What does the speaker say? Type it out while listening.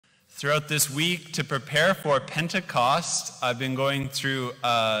Throughout this week, to prepare for Pentecost, I've been going through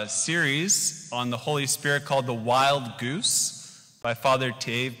a series on the Holy Spirit called The Wild Goose by Father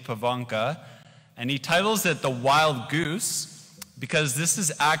Tave Pavanka. And he titles it The Wild Goose because this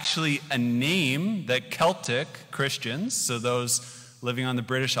is actually a name that Celtic Christians, so those living on the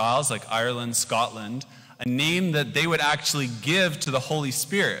British Isles like Ireland, Scotland, a name that they would actually give to the Holy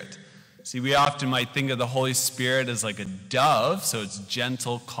Spirit. See, we often might think of the Holy Spirit as like a dove, so it's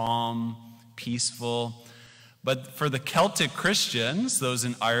gentle, calm, peaceful. But for the Celtic Christians, those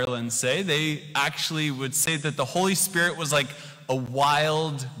in Ireland say, they actually would say that the Holy Spirit was like a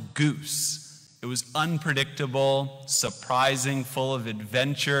wild goose. It was unpredictable, surprising, full of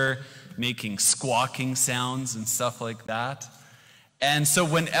adventure, making squawking sounds and stuff like that. And so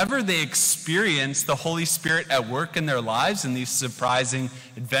whenever they experience the Holy Spirit at work in their lives in these surprising,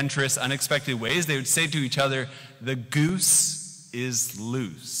 adventurous, unexpected ways, they would say to each other, "The goose is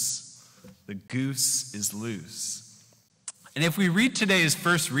loose. The goose is loose." And if we read today's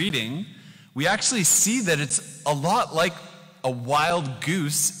first reading, we actually see that it's a lot like a wild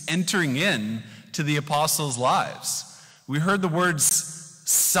goose entering in to the apostles' lives. We heard the words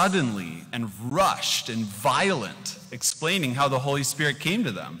suddenly and rushed and violent, explaining how the Holy Spirit came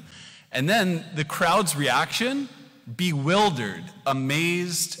to them. And then the crowd's reaction, bewildered,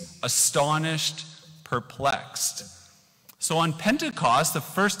 amazed, astonished, perplexed. So on Pentecost, the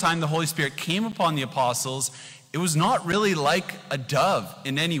first time the Holy Spirit came upon the apostles, it was not really like a dove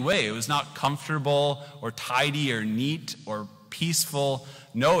in any way. It was not comfortable or tidy or neat or peaceful.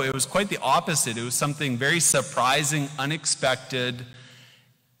 No, it was quite the opposite. It was something very surprising, unexpected,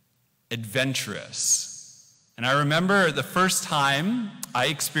 adventurous. And I remember the first time I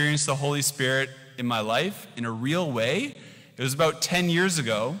experienced the Holy Spirit in my life in a real way, it was about 10 years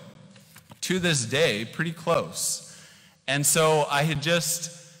ago, to this day, pretty close. And so I had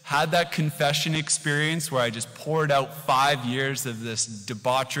just had that confession experience where I just poured out 5 years of this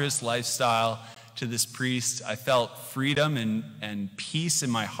debaucherous lifestyle to this priest. I felt freedom and peace in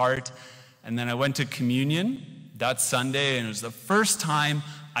my heart. And then I went to communion that Sunday, and it was the first time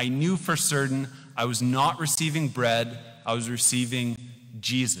I knew for certain I was not receiving bread, I was receiving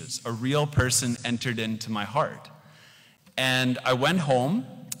Jesus. A real person entered into my heart. And I went home,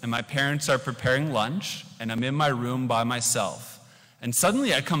 and my parents are preparing lunch, and I'm in my room by myself. And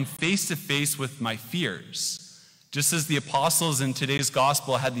suddenly I come face to face with my fears. Just as the apostles in today's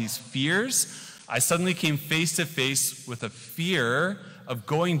gospel had these fears, I suddenly came face to face with a fear of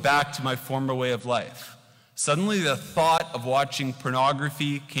going back to my former way of life. Suddenly the thought of watching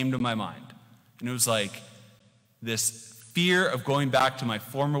pornography came to my mind. And it was like this fear of going back to my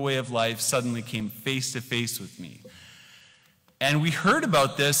former way of life suddenly came face to face with me. And we heard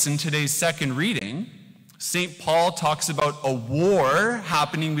about this in today's second reading. St. Paul talks about a war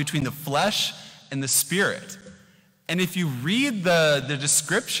happening between the flesh and the spirit. And if you read the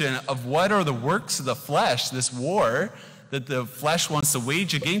description of what are the works of the flesh, this war that the flesh wants to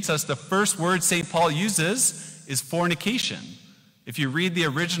wage against us, the first word St. Paul uses is fornication. If you read the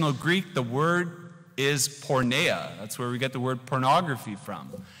original Greek, the word is porneia. That's where we get the word pornography from.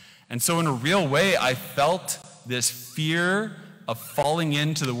 And so in a real way, I felt this fear of falling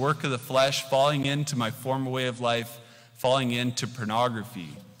into the work of the flesh, falling into my former way of life, falling into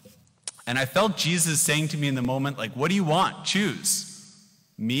pornography. And I felt Jesus saying to me in the moment, like, what do you want? Choose,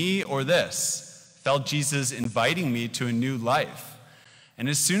 me or this. Felt Jesus inviting me to a new life. And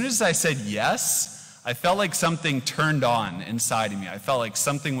as soon as I said yes, I felt like something turned on inside of me. I felt like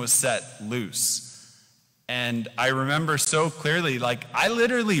something was set loose. And I remember so clearly, like, I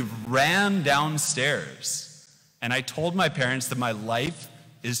literally ran downstairs and I told my parents that my life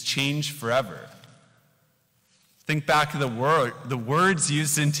is changed forever. Think back to the words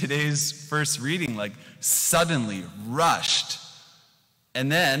used in today's first reading, like suddenly, rushed.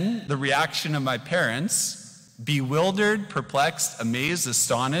 And then the reaction of my parents, bewildered, perplexed, amazed,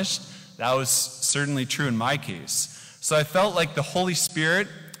 astonished. That was certainly true in my case. So I felt like the Holy Spirit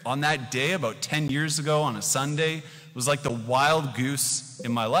on that day, about 10 years ago on a Sunday, was like the wild goose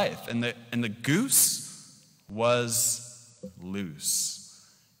in my life. And the goose was loose.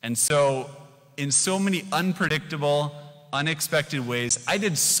 And so in so many unpredictable, unexpected ways, I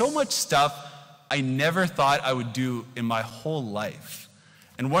did so much stuff I never thought I would do in my whole life.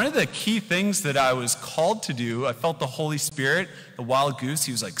 And one of the key things that I was called to do, I felt the Holy Spirit, the wild goose,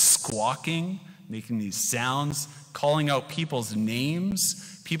 he was like squawking, making these sounds, calling out people's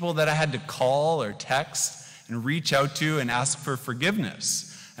names, people that I had to call or text and reach out to and ask for forgiveness.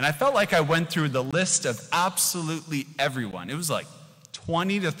 And I felt like I went through the list of absolutely everyone. It was like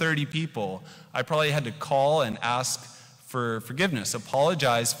 20 to 30 people I probably had to call and ask for forgiveness,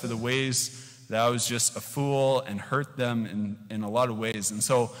 apologize for the ways that I was just a fool and hurt them in a lot of ways. And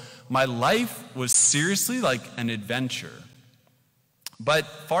so my life was seriously like an adventure. But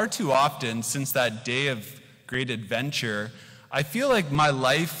far too often, since that day of great adventure, I feel like my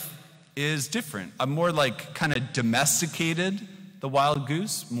life is different. I'm more like kind of domesticated the wild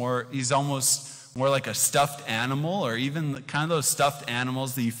goose. He's almost more like a stuffed animal, or even kind of those stuffed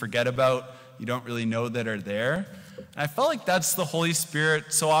animals that you forget about, you don't really know that are there. And I felt like that's the Holy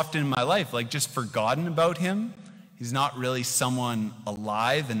Spirit so often in my life, like just forgotten about him. He's not really someone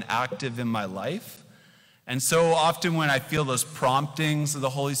alive and active in my life. And so often when I feel those promptings of the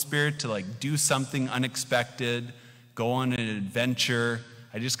Holy Spirit to like do something unexpected, go on an adventure,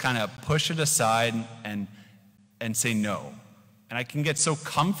 I just kind of push it aside and say no. And I can get so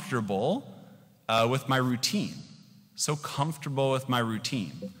comfortable with my routine. So comfortable with my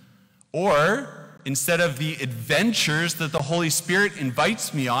routine. Or instead of the adventures that the Holy Spirit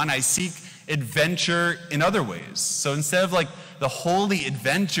invites me on, I seek adventure in other ways. So instead of like the holy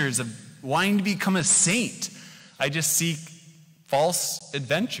adventures of wanting to become a saint, I just seek false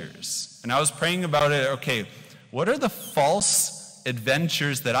adventures. And I was praying about it, okay, what are the false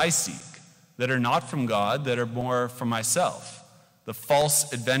adventures that I seek that are not from God, that are more from myself? The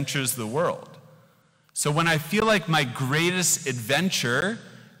false adventures of the world. So when I feel like my greatest adventure,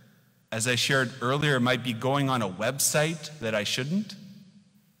 as I shared earlier, might be going on a website that I shouldn't,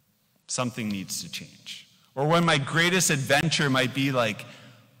 something needs to change. Or when my greatest adventure might be like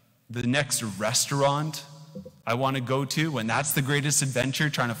the next restaurant I want to go to, when that's the greatest adventure,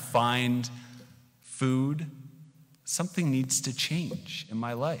 trying to find food, something needs to change in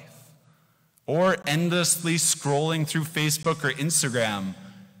my life. Or endlessly scrolling through Facebook or Instagram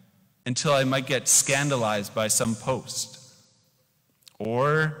until I might get scandalized by some post.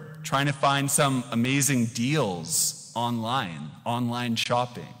 Or trying to find some amazing deals online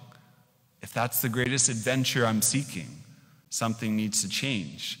shopping. If that's the greatest adventure I'm seeking, something needs to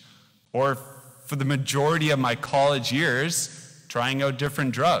change. Or for the majority of my college years, trying out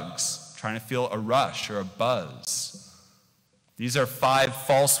different drugs, trying to feel a rush or a buzz. These are 5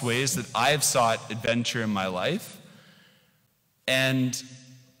 false ways that I've sought adventure in my life. And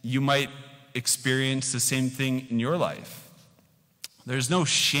you might experience the same thing in your life. There's no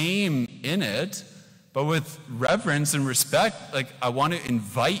shame in it, but with reverence and respect, like I want to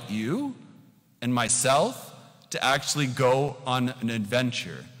invite you and myself to actually go on an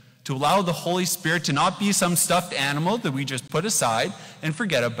adventure, to allow the Holy Spirit to not be some stuffed animal that we just put aside and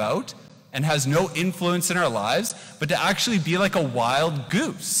forget about and has no influence in our lives, but to actually be like a wild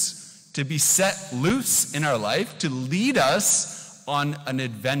goose, to be set loose in our life, to lead us on an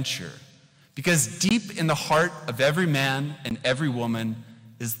adventure. Because deep in the heart of every man and every woman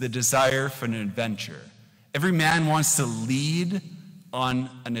is the desire for an adventure. Every man wants to lead on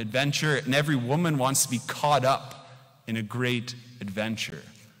an adventure, and every woman wants to be caught up in a great adventure.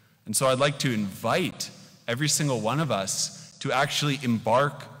 And so I'd like to invite every single one of us to actually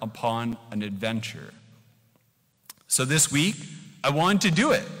embark upon an adventure. So this week, I wanted to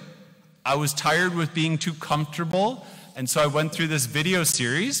do it. I was tired with being too comfortable, and so I went through this video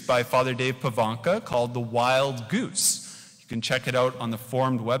series by Father Dave Pavanka called The Wild Goose. You can check it out on the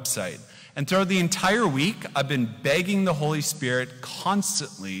Formed website. And throughout the entire week, I've been begging the Holy Spirit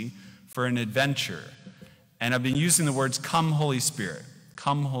constantly for an adventure. And I've been using the words, "Come, Holy Spirit.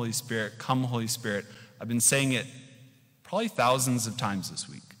 Come, Holy Spirit. Come, Holy Spirit." I've been saying it probably thousands of times this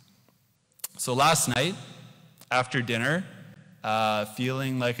week. So last night, after dinner,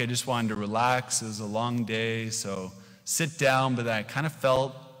 feeling like I just wanted to relax. It was a long day, so sit down, but then I kind of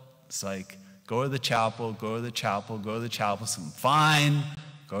felt it's like, go to the chapel, go to the chapel, go to the chapel. So I'm fine,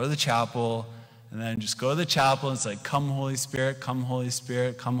 go to the chapel, and then just go to the chapel, and it's like, "Come, Holy Spirit, come, Holy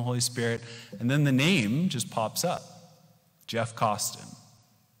Spirit, come, Holy Spirit." And then the name just pops up, Jeff Costin.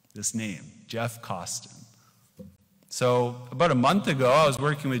 This name, Jeff Costin. So about a month ago, I was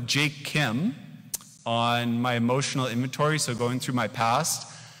working with Jake Kim on my emotional inventory, so going through my past,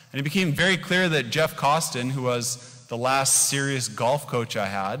 and it became very clear that Jeff Costin, who was the last serious golf coach I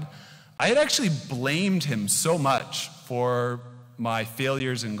had actually blamed him so much for my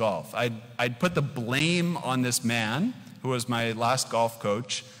failures in golf. I'd put the blame on this man, who was my last golf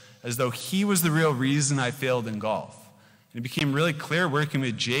coach, as though he was the real reason I failed in golf. And it became really clear working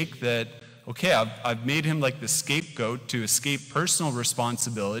with Jake that, okay, I've made him like the scapegoat to escape personal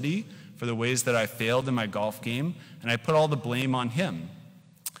responsibility for the ways that I failed in my golf game, and I put all the blame on him.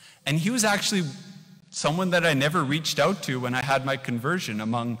 And he was actually someone that I never reached out to when I had my conversion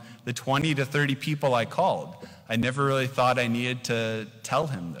among the 20 to 30 people I called. I never really thought I needed to tell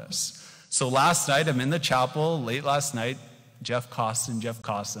him this. So last night, I'm in the chapel, late last night, Jeff Costin.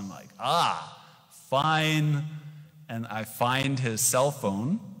 I'm like, fine. And I find his cell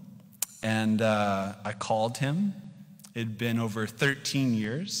phone, and I called him. It'd been over 13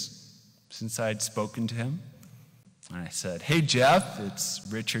 years since I'd spoken to him. And I said, "Hey, Jeff, it's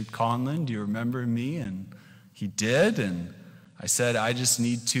Richard Conlin. Do you remember me?" And he did. And I said, "I just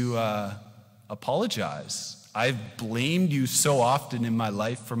need to apologize. I've blamed you so often in my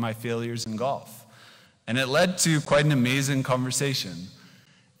life for my failures in golf." And it led to quite an amazing conversation.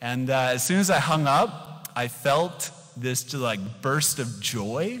 And as soon as I hung up, I felt this burst of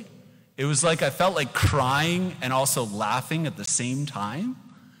joy. It was like I felt like crying and also laughing at the same time.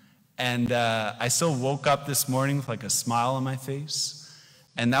 And I still woke up this morning with like a smile on my face.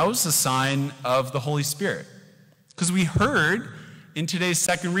 And that was a sign of the Holy Spirit. Because we heard in today's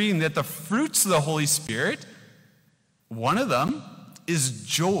second reading that the fruits of the Holy Spirit, one of them is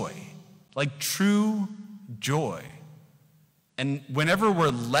joy, like true joy. And whenever we're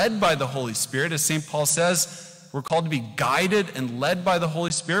led by the Holy Spirit, as St. Paul says, we're called to be guided and led by the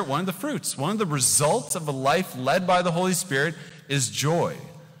Holy Spirit. One of the fruits, one of the results of a life led by the Holy Spirit is joy.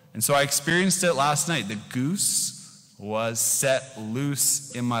 And so I experienced it last night. The goose was set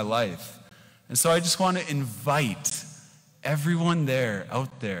loose in my life. And so I just want to invite everyone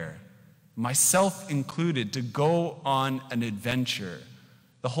out there, myself included, to go on an adventure.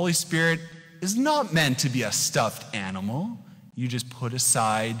 The Holy Spirit is not meant to be a stuffed animal you just put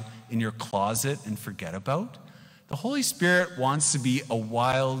aside in your closet and forget about. The Holy Spirit wants to be a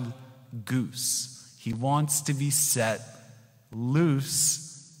wild goose. He wants to be set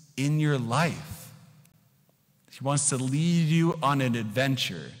loose in your life. He wants to lead you on an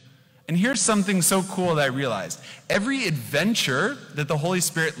adventure. And here's something so cool that I realized. Every adventure that the Holy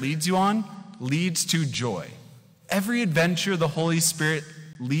Spirit leads you on leads to joy. Every adventure the Holy Spirit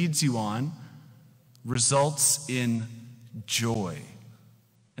leads you on results in joy.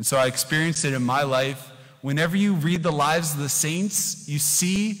 And so I experienced it in my life. Whenever you read the lives of the saints, you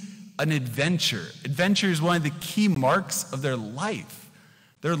see an adventure. Adventure is one of the key marks of their life.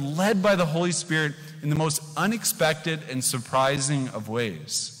 They're led by the Holy Spirit in the most unexpected and surprising of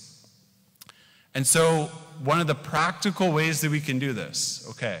ways. And so one of the practical ways that we can do this,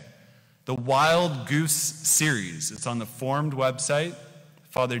 the Wild Goose series. It's on the Formed website,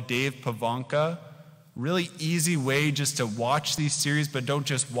 Father Dave Pavanka. Really easy way just to watch these series, but don't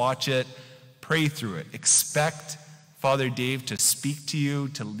just watch it, pray through it. Expect Father Dave to speak to you,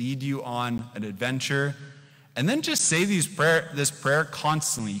 to lead you on an adventure. And then just say this prayer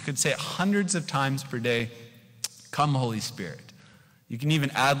constantly. You could say it hundreds of times per day. Come, Holy Spirit. You can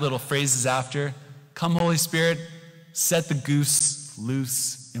even add little phrases after. Come, Holy Spirit, set the goose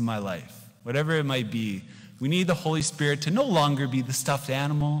loose in my life. Whatever it might be, we need the Holy Spirit to no longer be the stuffed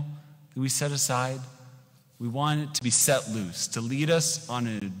animal that we set aside. We want it to be set loose, to lead us on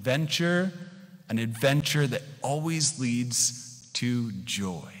an adventure that always leads to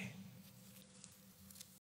joy.